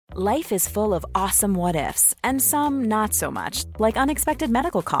Life is full of awesome what-ifs, and some not so much, like unexpected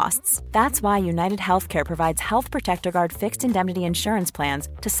medical costs. That's why United Healthcare provides Health Protector Guard fixed indemnity insurance plans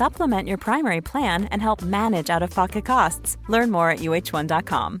to supplement your primary plan and help manage out-of-pocket costs. Learn more at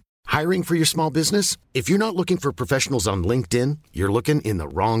uh1.com. Hiring for your small business? If you're not looking for professionals on LinkedIn, you're looking in the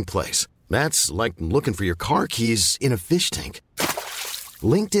wrong place. That's like looking for your car keys in a fish tank.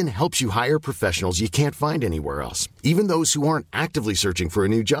 LinkedIn helps you hire professionals you can't find anywhere else, even those who aren't actively searching for a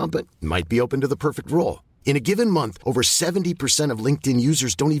new job but might be open to the perfect role. In a given month, over 70% of LinkedIn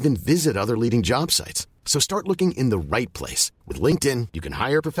users don't even visit other leading job sites. So start looking in the right place. With LinkedIn, you can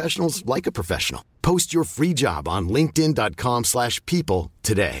hire professionals like a professional. Post your free job on linkedin.com/people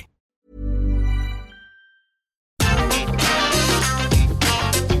today.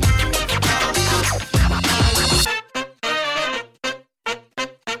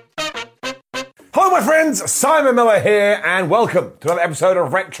 Hello my friends, Simon Miller here and welcome to another episode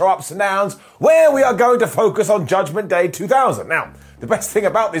of Retro Ups and Downs, where we are going to focus on Judgment Day 2000. Now, the best thing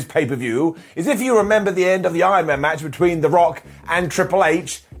about this pay-per-view is if you remember the end of the Iron Man match between The Rock and Triple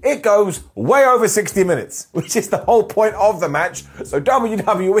H, it goes way over 60 minutes, which is the whole point of the match. So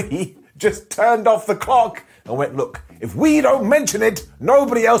WWE just turned off the clock and went, look, if we don't mention it,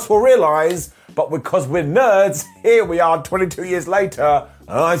 nobody else will realise. But because we're nerds, here we are 22 years later,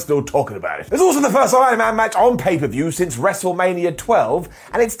 and I'm still talking about it. It's also the first Iron Man match on pay-per-view since WrestleMania 12,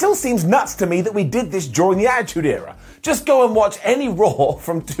 and it still seems nuts to me that we did this during the Attitude Era. Just go and watch any Raw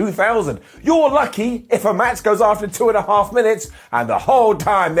from 2000. You're lucky if a match goes after 2.5 minutes, and the whole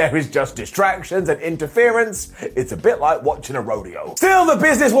time there is just distractions and interference. It's a bit like watching a rodeo. Still, the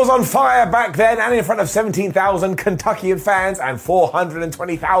business was on fire back then, and in front of 17,000 Kentuckian fans and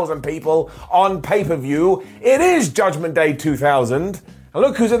 420,000 people on pay-per-view. It is Judgment Day 2000. And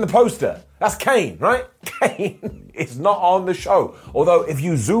look who's in the poster. That's Kane, right? Kane is not on the show. Although if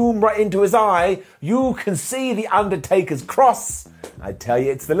you zoom right into his eye, you can see the Undertaker's cross. I tell you,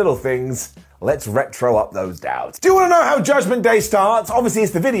 it's the little things. Let's retro up those doubts. Do you want to know how Judgment Day starts? Obviously,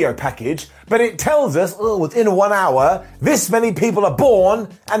 it's the video package, but it tells us, within 1 hour, this many people are born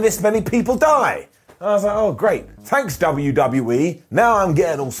and this many people die. I was like, oh, great. Thanks, WWE. Now I'm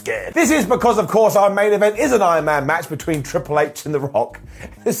getting all scared. This is because, of course, our main event is an Iron Man match between Triple H and The Rock.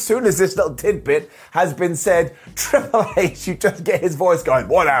 As soon as this little tidbit has been said, Triple H, you just get his voice going,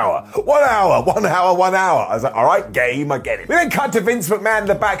 1 hour, 1 hour, 1 hour, 1 hour. I was like, all right, game, I get it. We then cut to Vince McMahon in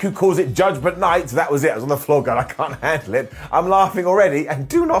the back, who calls it Judgment Night. So that was it. I was on the floor going, I can't handle it. I'm laughing already. And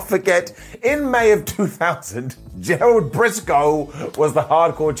do not forget, in May of 2000, Gerald Briscoe was the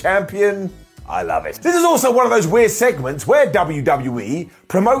Hardcore Champion. I love it. This is also one of those weird segments where WWE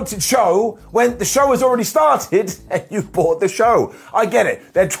promotes its show when the show has already started and you bought the show. I get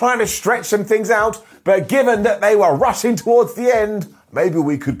it. They're trying to stretch some things out, but given that they were rushing towards the end, maybe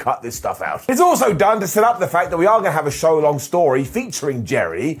we could cut this stuff out. It's also done to set up the fact that we are going to have a show-long story featuring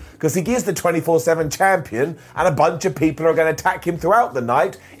Jerry, because he is the 24/7 champion, and a bunch of people are going to attack him throughout the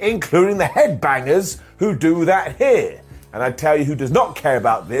night, including the headbangers who do that here. And I tell you who does not care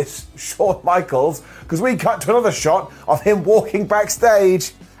about this, Shawn Michaels, because we cut to another shot of him walking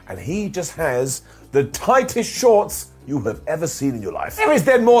backstage, and he just has the tightest shorts you have ever seen in your life. There is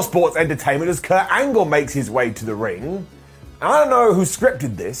then more sports entertainment as Kurt Angle makes his way to the ring. And I don't know who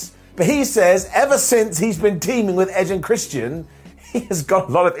scripted this, but he says ever since he's been teaming with Edge and Christian, he has got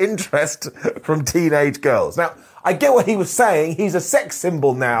a lot of interest from teenage girls. Now, I get what he was saying. He's a sex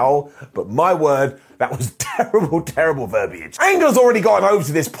symbol now, but my word, that was terrible, terrible verbiage. Angle's already gotten over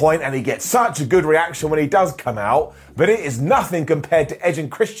to this point, and he gets such a good reaction when he does come out, but it is nothing compared to Edge and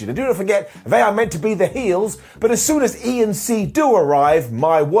Christian. And do not forget, they are meant to be the heels, but as soon as E and C do arrive,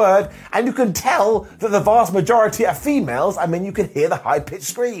 my word, and you can tell that the vast majority are females, I mean, you can hear the high-pitched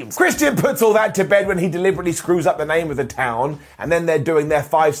screams. Christian puts all that to bed when he deliberately screws up the name of the town, and then they're doing their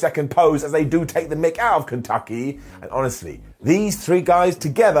 5-second pose as they do take the mick out of Kentucky. And honestly, these three guys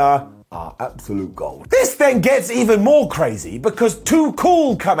together are absolute gold. This then gets even more crazy because Too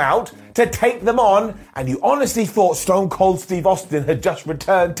Cool come out to take them on, and you honestly thought Stone Cold Steve Austin had just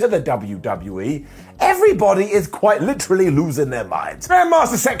returned to the WWE. Everybody is quite literally losing their minds.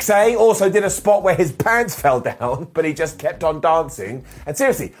 Grandmaster Sexay also did a spot where his pants fell down, but he just kept on dancing. And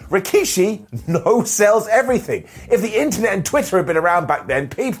seriously, Rikishi no-sells everything. If the internet and Twitter had been around back then,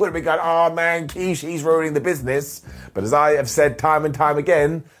 people would have been going, oh man, Kishi's ruining the business. But as I have said time and time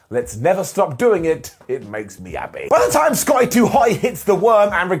again, let's never stop doing it. It makes me happy. By the time Scotty 2 Hotty hits the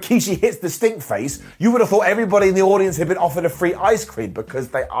worm and Rikishi hits the stink face, you would have thought everybody in the audience had been offered a free ice cream because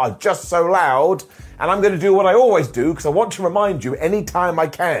they are just so loud. And I'm going to do what I always do because I want to remind you anytime I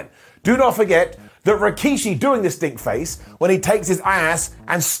can. Do not forget, that Rikishi doing the stink face when he takes his ass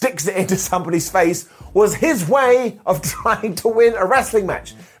and sticks it into somebody's face was his way of trying to win a wrestling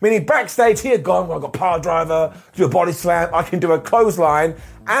match. Meaning backstage he had gone, well, I've got power driver, do a body slam, I can do a clothesline,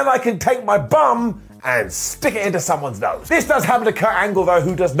 and I can take my bum and stick it into someone's nose. This does happen to Kurt Angle though,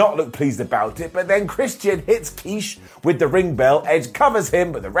 who does not look pleased about it, but then Christian hits Quiche with the ring bell, Edge covers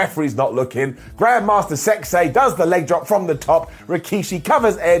him, but the referee's not looking, Grandmaster Sexay does the leg drop from the top, Rikishi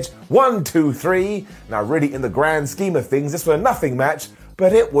covers Edge, 1, 2, 3. Now really in the grand scheme of things, this was a nothing match,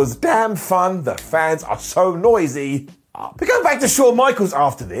 but it was damn fun, the fans are so noisy. We go back to Shawn Michaels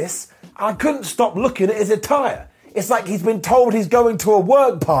after this, I couldn't stop looking at his attire. It's like he's been told he's going to a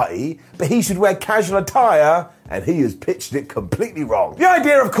work party, but he should wear casual attire, and he has pitched it completely wrong. The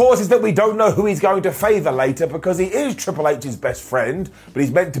idea, of course, is that we don't know who he's going to favour later because he is Triple H's best friend, but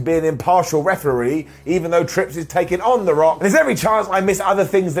he's meant to be an impartial referee, even though Trips is taking on The Rock. And there's every chance I miss other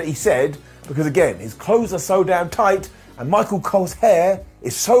things that he said, because again, his clothes are so damn tight, and Michael Cole's hair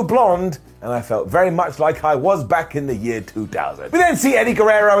is so blonde, and I felt very much like I was back in the year 2000. We then see Eddie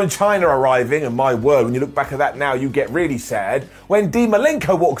Guerrero and Chyna arriving, and my word, when you look back at that now, you get really sad when Dean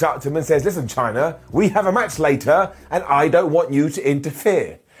Malenko walks up to him and says, listen, Chyna, we have a match later, and I don't want you to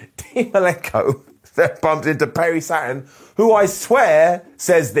interfere. Dean Malenko then bumps into Perry Saturn, who I swear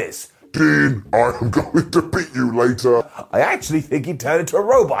says this, Dean, I am going to beat you later. I actually think he turned into a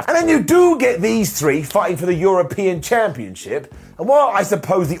robot. And then you do get these three fighting for the European Championship. And while I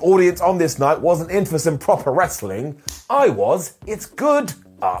suppose the audience on this night wasn't in for some proper wrestling, I was. It's good.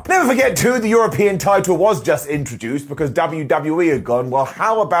 Never forget too, the European title was just introduced because WWE had gone, well,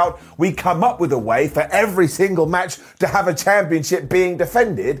 how about we come up with a way for every single match to have a championship being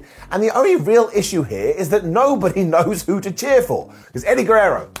defended? And the only real issue here is that nobody knows who to cheer for. Because Eddie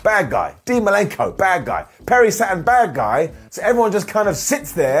Guerrero, bad guy. Dean Malenko, bad guy. Perry Saturn, bad guy. So everyone just kind of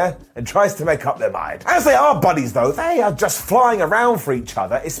sits there and tries to make up their mind. As they are buddies though, they are just flying around for each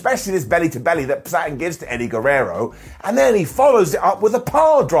other, especially this belly to belly that Saturn gives to Eddie Guerrero. And then he follows it up with a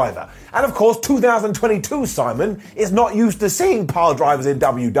pile driver. And of course, 2022 Simon is not used to seeing pile drivers in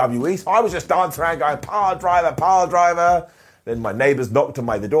WWE, so I was just dancing around going, pile driver, pile driver. Then my neighbours knocked on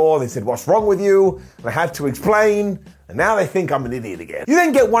my door, they said, what's wrong with you? And I had to explain, and now they think I'm an idiot again. You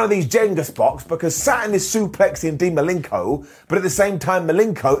then get one of these Jenga spots because Saturn is suplexing Dean Malenko, but at the same time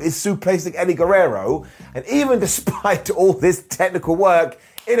Malenko is suplexing Eddie Guerrero, and even despite all this technical work,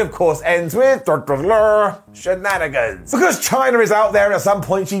 it of course ends with shenanigans. Because Chyna is out there and at some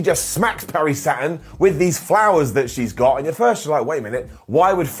point she just smacks Perry Saturn with these flowers that she's got. And at first you're like, wait a minute,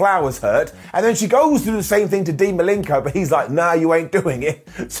 why would flowers hurt? And then she goes to do the same thing to Dean Malenko, but he's like, nah, you ain't doing it.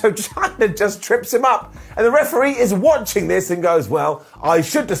 So Chyna just trips him up. And the referee is watching this and goes, well, I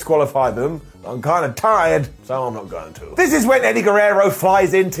should disqualify them. I'm kind of tired, so I'm not going to. This is when Eddie Guerrero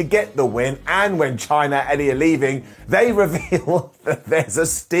flies in to get the win, and when Chyna and Eddie are leaving, they reveal that there's a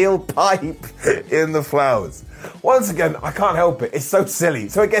steel pipe in the flowers. Once again, I can't help it. It's so silly.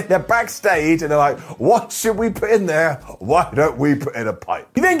 So again, they're backstage and they're like, what should we put in there? Why don't we put in a pipe?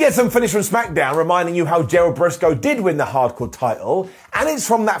 You then get some finish from SmackDown reminding you how Gerald Briscoe did win the Hardcore title. And it's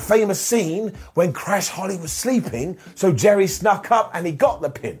from that famous scene when Crash Holly was sleeping. So Jerry snuck up and he got the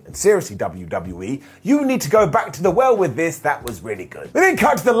pin. And seriously, WWE, you need to go back to the well with this. That was really good. We then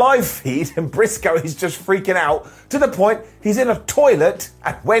cut to the live feed and Briscoe is just freaking out to the point he's in a toilet.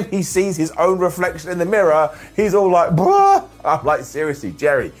 And when he sees his own reflection in the mirror, he's all like, bruh. I'm like, seriously,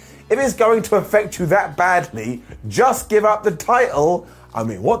 Jerry, if it's going to affect you that badly, just give up the title. I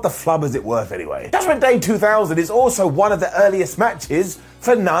mean, what the flub is it worth anyway? Judgment Day 2000 is also one of the earliest matches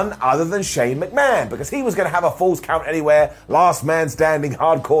for none other than Shane McMahon, because he was going to have a Falls Count Anywhere, last man standing,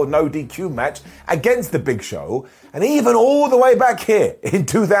 hardcore no DQ match against the Big Show. And even all the way back here in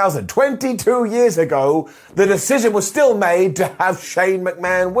 2000, 22 years ago, the decision was still made to have Shane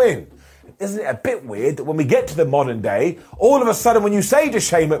McMahon win. Isn't it a bit weird that when we get to the modern day, all of a sudden when you say to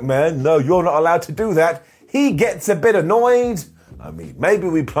Shane McMahon, no, you're not allowed to do that, he gets a bit annoyed? I mean, maybe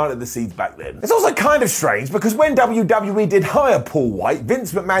we planted the seeds back then. It's also kind of strange because when WWE did hire Paul White,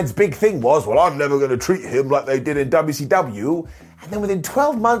 Vince McMahon's big thing was, well, I'm never going to treat him like they did in WCW. And then within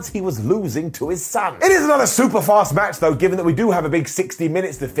 12 months, he was losing to his son. It is another super fast match, though, given that we do have a big 60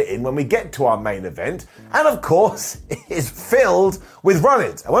 minutes to fit in when we get to our main event. And of course, it is filled with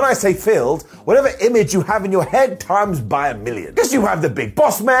run-ins. And when I say filled, whatever image you have in your head times by 1,000,000. Because you have the Big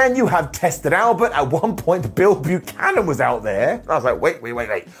Boss Man, you have Tested Albert. At one point, Bill Buchanan was out there. And I was like, wait.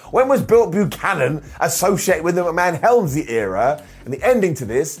 When was Bill Buchanan associated with the McMahon Helmsley era? And the ending to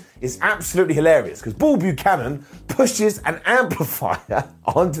this is absolutely hilarious because Bull Buchanan pushes an amplifier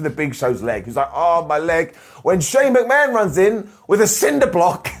onto the Big Show's leg. He's like, oh, my leg. When Shane McMahon runs in with a cinder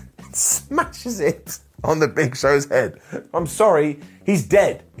block smashes it on the Big Show's head. I'm sorry, he's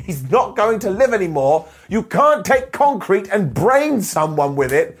dead. He's not going to live anymore. You can't take concrete and brain someone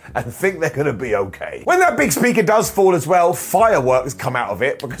with it and think they're going to be okay. When that big speaker does fall as well, fireworks come out of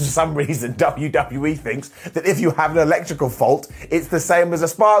it because for some reason WWE thinks that if you have an electrical fault, it's the same as a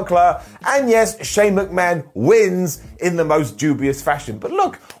sparkler. And yes, Shane McMahon wins in the most dubious fashion. But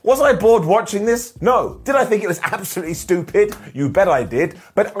look, was I bored watching this? No. Did I think it was absolutely stupid? You bet I did.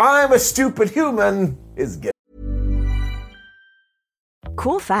 But I'm a stupid human is good.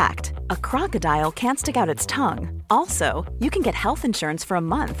 Cool fact, a crocodile can't stick out its tongue. Also, you can get health insurance for a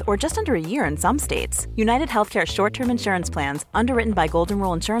month or just under a year in some states. United Healthcare short-term insurance plans, underwritten by Golden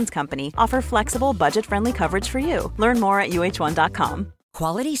Rule Insurance Company, offer flexible, budget-friendly coverage for you. Learn more at uh1.com.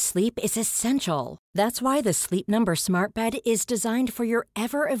 Quality sleep is essential. That's why the Sleep Number Smart Bed is designed for your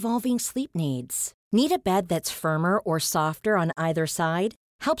ever-evolving sleep needs. Need a bed that's firmer or softer on either side?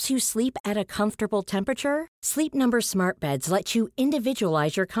 Helps you sleep at a comfortable temperature? Sleep Number Smart Beds let you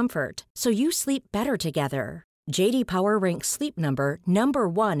individualize your comfort, so you sleep better together. J.D. Power ranks Sleep Number number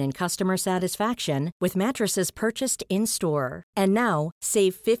 1 in customer satisfaction with mattresses purchased in-store. And now,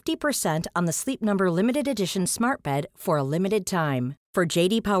 save 50% on the Sleep Number Limited Edition Smart Bed for a limited time. For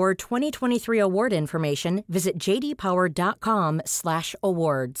J.D. Power 2023 award information, visit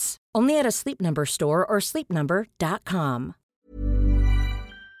jdpower.com/awards. Only at a Sleep Number store or sleepnumber.com.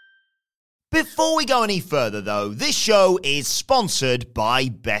 Before we go any further, though, this show is sponsored by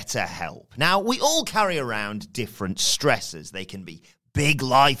BetterHelp. Now, we all carry around different stressors. They can be big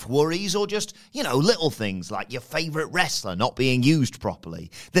life worries or just, little things like your favorite wrestler not being used properly.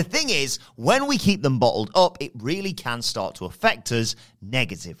 The thing is, when we keep them bottled up, it really can start to affect us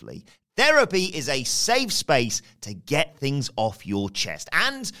negatively. Therapy is a safe space to get things off your chest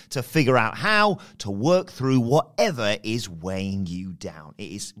and to figure out how to work through whatever is weighing you down.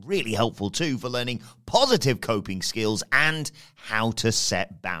 It is really helpful too for learning positive coping skills and how to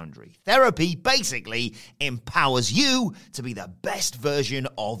set boundaries. Therapy basically empowers you to be the best version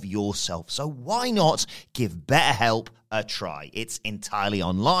of yourself. So why not give BetterHelp a try? It's entirely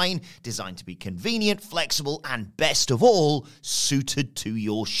online, designed to be convenient, flexible, and best of all, suited to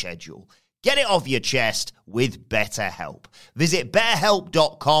your schedule. Get it off your chest with BetterHelp. Visit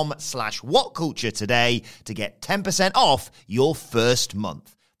betterhelp.com/whatculture today to get 10% off your first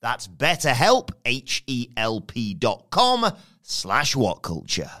month. That's BetterHelp,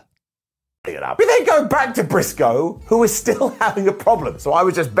 HELP.com/whatculture. We then go back to Briscoe, who is still having a problem. So I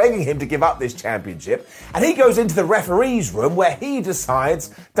was just begging him to give up this championship, and he goes into the referee's room where he decides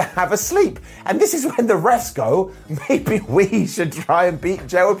to have a sleep. And this is when the refs go, maybe we should try and beat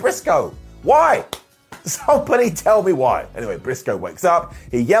Gerald Briscoe. Why? Somebody tell me why. Anyway, Briscoe wakes up,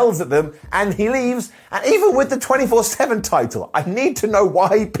 he yells at them, and he leaves. And even with the 24/7 title, I need to know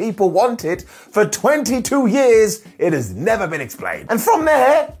why people want it. For 22 years, it has never been explained. And from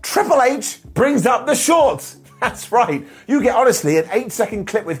there, Triple H brings up the shorts. That's right. You get, honestly, an 8-second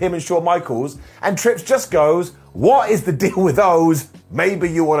clip with him and Shawn Michaels, and Trips just goes, "What is the deal with those? Maybe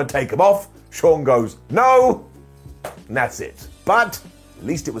you want to take them off?" Shawn goes, "No." And that's it. But at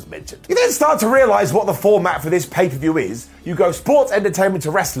least it was mentioned. You then start to realise what the format for this pay-per-view is. You go sports entertainment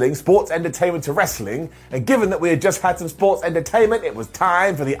to wrestling, sports entertainment to wrestling, and given that we had just had some sports entertainment, it was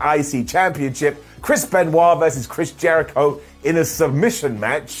time for the IC Championship. Chris Benoit versus Chris Jericho in a submission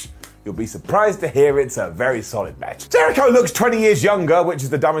match. You'll be surprised to hear it's a very solid match. Jericho looks 20 years younger, which is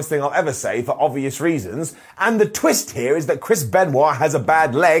the dumbest thing I'll ever say for obvious reasons. And the twist here is that Chris Benoit has a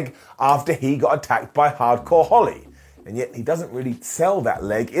bad leg after he got attacked by Hardcore Holly. And yet he doesn't really sell that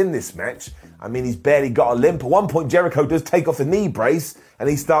leg in this match. I mean, he's barely got a limp. At one point, Jericho does take off the knee brace and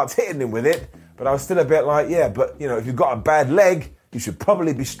he starts hitting him with it. But I was still a bit like, yeah, but, if you've got a bad leg, you should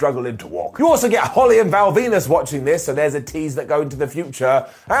probably be struggling to walk. You also get Holly and Val Venus watching this, so there's a tease that go into the future.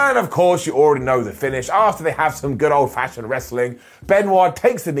 And of course, you already know the finish. After they have some good old-fashioned wrestling, Benoit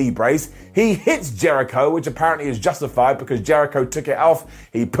takes the knee brace. He hits Jericho, which apparently is justified because Jericho took it off.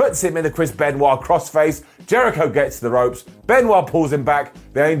 He puts him in the Chris Benoit crossface. Jericho gets to the ropes. Benoit pulls him back.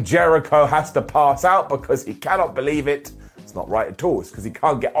 Then Jericho has to pass out because he cannot believe it. It's not right at all. It's because he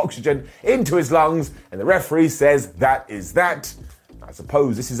can't get oxygen into his lungs. And the referee says that is that. I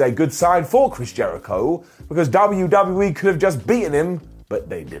suppose this is a good sign for Chris Jericho because WWE could have just beaten him, but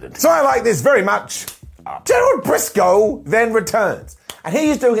they didn't. So I like this very much. Gerald Briscoe then returns, and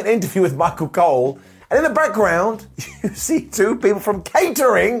he's doing an interview with Michael Cole, and in the background, you see two people from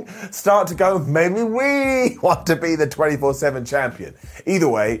catering start to go, maybe we want to be the 24/7 champion. Either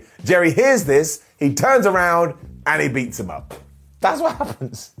way, Jerry hears this, he turns around, and he beats him up. That's what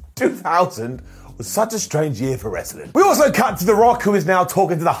happens. 2000 was such a strange year for wrestling. We also cut to The Rock, who is now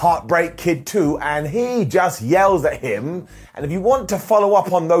talking to the Heartbreak Kid too, and he just yells at him. And if you want to follow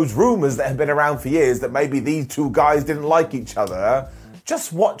up on those rumors that have been around for years that maybe these two guys didn't like each other,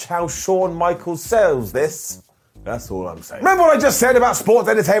 just watch how Shawn Michaels sells this. That's all I'm saying. Remember what I just said about sports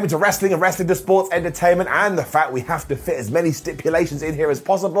entertainment to wrestling and wrestling to sports entertainment, and the fact we have to fit as many stipulations in here as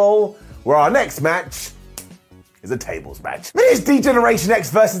possible? Well, our next match is a tables match. It is D-Generation X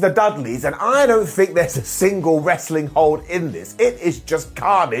versus the Dudleys, and I don't think there's a single wrestling hold in this. It is just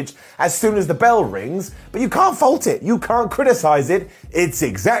carnage as soon as the bell rings, but you can't fault it. You can't criticize it. It's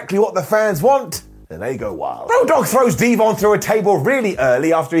exactly what the fans want. And they go wild. Road Dogg throws Devon through a table really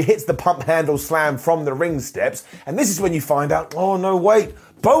early after he hits the pump handle slam from the ring steps. And this is when you find out, oh no, wait,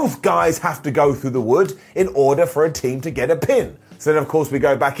 both guys have to go through the wood in order for a team to get a pin. So then, of course, we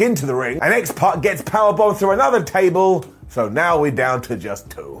go back into the ring, and X-Pac gets powerbombed through another table. So now we're down to just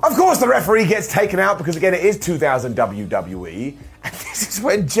two. Of course, the referee gets taken out because, again, it is 2000 WWE. And this is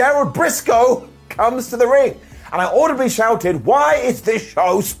when Gerald Briscoe comes to the ring. And I audibly shouted, why is this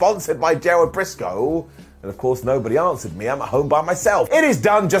show sponsored by Gerald Briscoe? And of course, nobody answered me. I'm at home by myself. It is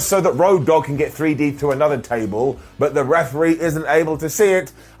done just so that Road Dogg can get 3D through another table, but the referee isn't able to see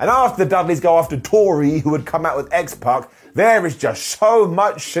it. And after the Dudleys go after Tori, who had come out with X-Pac, there is just so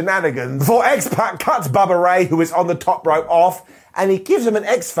much shenanigans before X-Pac cuts Bubba Ray, who is on the top rope, off, and he gives him an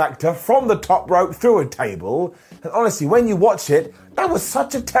X-Factor from the top rope through a table. And honestly, when you watch it, that was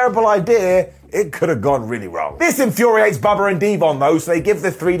such a terrible idea. It could have gone really wrong. This infuriates Bubba and Devon though, so they give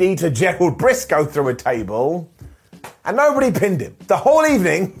the 3D to Gerald Briscoe through a table. And nobody pinned him. The whole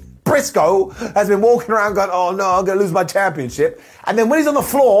evening, Briscoe has been walking around going, oh no, I'm going to lose my championship. And then when he's on the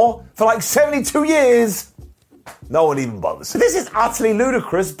floor for like 72 years, no one even bothers. So this is utterly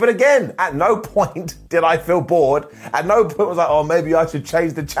ludicrous, but again, at no point did I feel bored. At no point was I, oh, maybe I should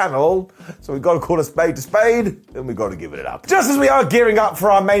change the channel. So we've got to call a spade to spade, and we've got to give it up. Just as we are gearing up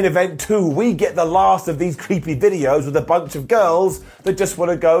for our main event too, we get the last of these creepy videos with a bunch of girls that just want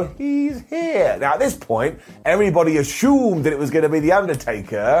to go, he's here. Now at this point, everybody assumed that it was going to be The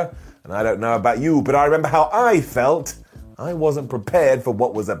Undertaker, and I don't know about you, but I remember how I felt. I wasn't prepared for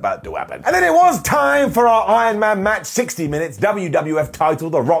what was about to happen. And then it was time for our Iron Man match, 60 minutes, WWF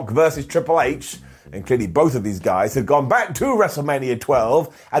title, The Rock versus Triple H. And clearly both of these guys had gone back to WrestleMania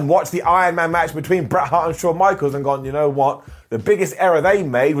 12 and watched the Iron Man match between Bret Hart and Shawn Michaels and gone, you know what? The biggest error they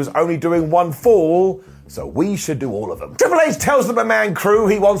made was only doing one fall, so we should do all of them. Triple H tells the McMahon crew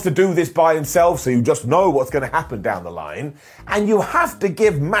he wants to do this by himself, so you just know what's going to happen down the line. And you have to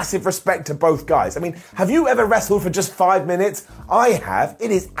give massive respect to both guys. I mean, have you ever wrestled for just 5 minutes? I have.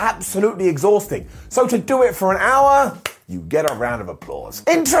 It is absolutely exhausting. So to do it for an hour, you get a round of applause.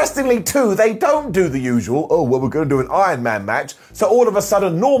 Interestingly too, they don't do the usual, oh, well, we're going to do an Iron Man match, so all of a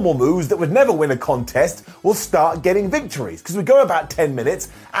sudden normal moves that would never win a contest will start getting victories. Because we go about 10 minutes,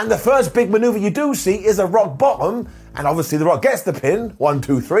 and the first big maneuver you do see is a rock bottom, and obviously The Rock gets the pin, 1,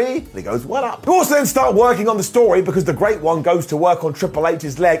 2, 3, and he goes, what up? You also then start working on the story because the Great One goes to work on Triple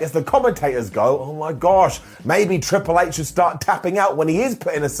H's leg as the commentators go, oh my gosh, maybe Triple H should start tapping out when he is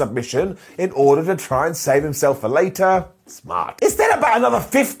put in a submission in order to try and save himself for later. Smart. It's then about another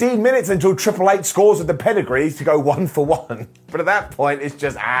 15 minutes until Triple H scores with the pedigree to go 1 for 1. But at that point, it's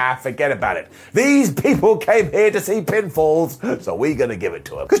just, forget about it. These people came here to see pinfalls, so we're going to give it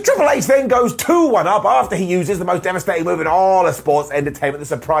to them. Because Triple H then goes 2-1 up after he uses the most devastating move in all of sports entertainment, the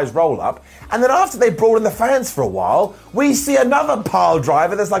surprise roll-up. And then after they brought in the fans for a while, we see another pile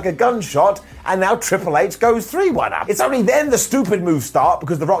driver that's like a gunshot, and now Triple H goes 3-1 up. It's only then the stupid moves start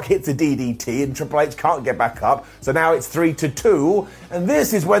because The Rock hits a DDT and Triple H can't get back up, so now it's 3-2, and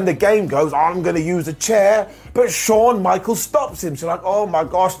this is when the game goes, I'm going to use a chair, but Shawn Michaels stops him. So like, oh my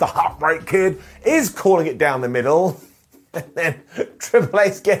gosh, the Heartbreak Kid is calling it down the middle, and then Triple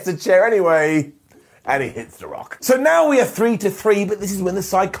H gets a chair anyway, and he hits The Rock. So now we are 3-3, but this is when the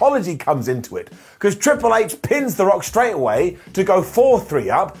psychology comes into it. Because Triple H pins The Rock straight away to go 4-3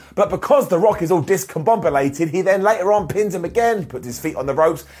 up, but because The Rock is all discombobulated, he then later on pins him again, puts his feet on the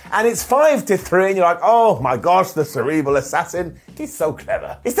ropes, and it's 5-3, and you're like, oh my gosh, the cerebral assassin, he's so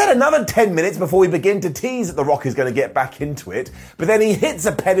clever. It's then another 10 minutes before we begin to tease that The Rock is going to get back into it, but then he hits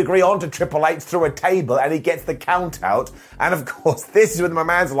a pedigree onto Triple H through a table, and he gets the count out, and of course, this is when my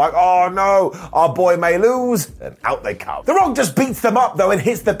man's like, oh no, our boy may lose, and out they come. The Rock just beats them up though and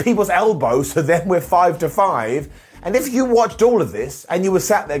hits the people's elbow, so then we're 5-5. And if you watched all of this and you were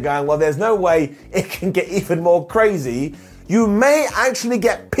sat there going, well, there's no way it can get even more crazy, you may actually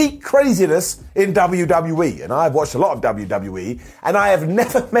get peak craziness in WWE. And I've watched a lot of WWE, and I have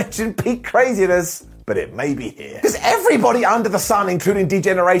never mentioned peak craziness, but but it may be here. Because everybody under the sun, including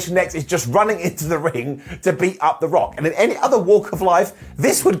D-Generation X, is just running into the ring to beat up The Rock. And in any other walk of life,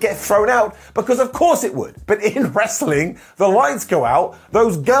 this would get thrown out because of course it would. But in wrestling, the lights go out,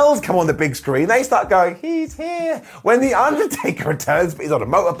 those girls come on the big screen, they start going, he's here. When The Undertaker returns, he's on a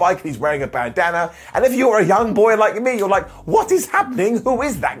motorbike and he's wearing a bandana. And if you're a young boy like me, you're like, what is happening? Who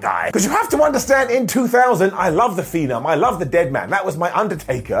is that guy? Because you have to understand, in 2000, I love the Phenom, I love the Dead Man. That was my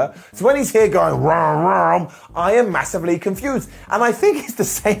Undertaker. So when he's here going, rom, rom, I am massively confused. And I think it's the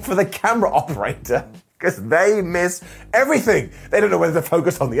same for the camera operator, because they miss everything. They don't know whether to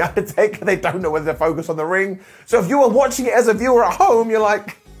focus on the Undertaker, they don't know whether to focus on the ring. So if you were watching it as a viewer at home, you're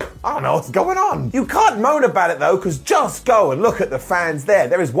like, I don't know what's going on. You can't moan about it though, because just go and look at the fans there.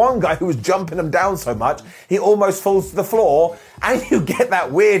 There is one guy who was jumping them down so much, he almost falls to the floor, and you get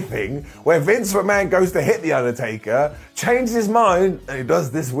that weird thing where Vince McMahon goes to hit The Undertaker, changes his mind, and he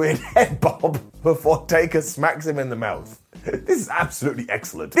does this weird head bob before Taker smacks him in the mouth. This is absolutely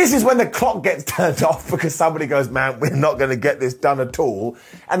excellent. This is when the clock gets turned off because somebody goes, man, we're not going to get this done at all.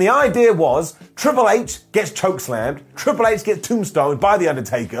 And the idea was Triple H gets chokeslammed, Triple H gets tombstoned by The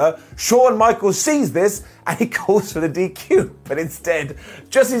Undertaker, Shawn Michaels sees this and he calls for the DQ. But instead,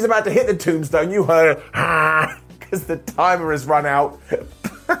 just as he's about to hit the tombstone, you heard, because the timer has run out.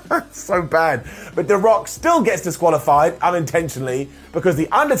 So bad. But The Rock still gets disqualified unintentionally because The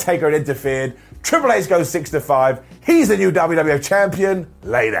Undertaker had interfered. Triple H goes 6-5. He's the new WWF champion.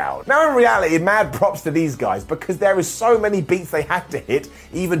 Laid out. Now in reality, mad props to these guys because there is so many beats they had to hit,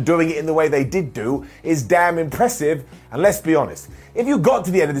 even doing it in the way they did do, is damn impressive. And let's be honest, if you got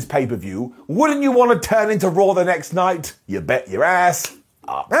to the end of this pay-per-view, wouldn't you want to turn into Raw the next night? You bet your ass.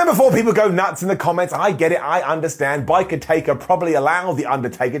 And before people go nuts in the comments, I get it, I understand. Biker Taker probably allowed The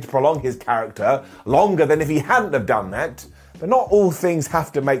Undertaker to prolong his character longer than if he hadn't have done that. But not all things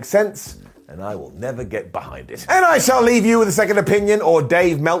have to make sense, and I will never get behind it. And I shall leave you with a second opinion, or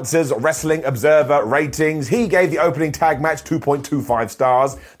Dave Meltzer's Wrestling Observer ratings. He gave the opening tag match 2.25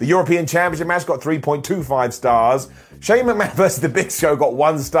 stars. The European Championship match got 3.25 stars. Shane McMahon versus The Big Show got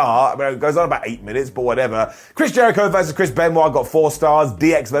 1 star. I mean, it goes on about 8 minutes, but whatever. Chris Jericho versus Chris Benoit got 4 stars.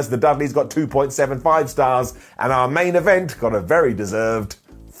 DX versus the Dudleys got 2.75 stars. And our main event got a very deserved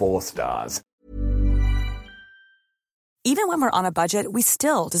 4 stars. Even when we're on a budget, we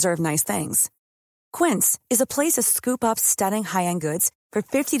still deserve nice things. Quince is a place to scoop up stunning high-end goods for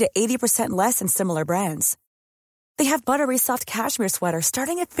 50 to 80% less than similar brands. They have buttery soft cashmere sweaters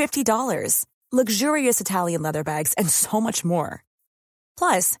starting at $50, luxurious Italian leather bags, and so much more.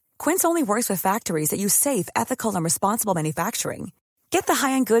 Plus, Quince only works with factories that use safe, ethical, and responsible manufacturing. Get the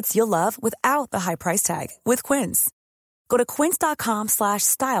high-end goods you'll love without the high price tag with Quince. Go to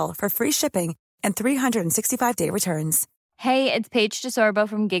quince.com/style for free shipping and 365-day returns. Hey, it's Paige DeSorbo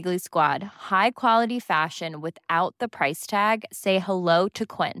from Giggly Squad. High quality fashion without the price tag. Say hello to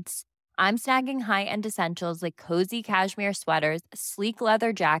Quince. I'm snagging high-end essentials like cozy cashmere sweaters, sleek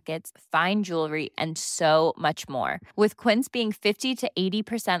leather jackets, fine jewelry, and so much more. With Quince being 50 to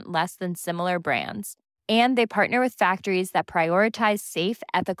 80% less than similar brands. And they partner with factories that prioritize safe,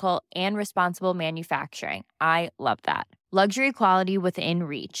 ethical, and responsible manufacturing. I love that. Luxury quality within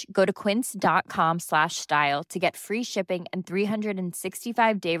reach. Go to quince.com/style to get free shipping and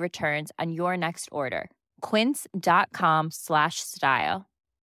 365-day returns on your next order. Quince.com/style.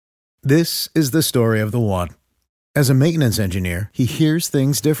 This is the story of the one. As a maintenance engineer, he hears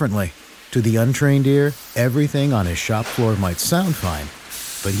things differently. To the untrained ear, everything on his shop floor might sound fine,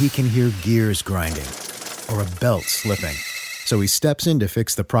 but he can hear gears grinding or a belt slipping. So he steps in to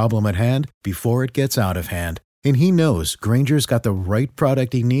fix the problem at hand before it gets out of hand. And he knows Grainger's got the right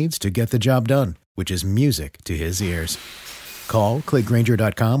product he needs to get the job done, which is music to his ears. Call, click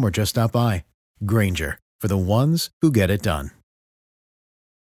Grainger.com, or just stop by. Grainger, for the ones who get it done.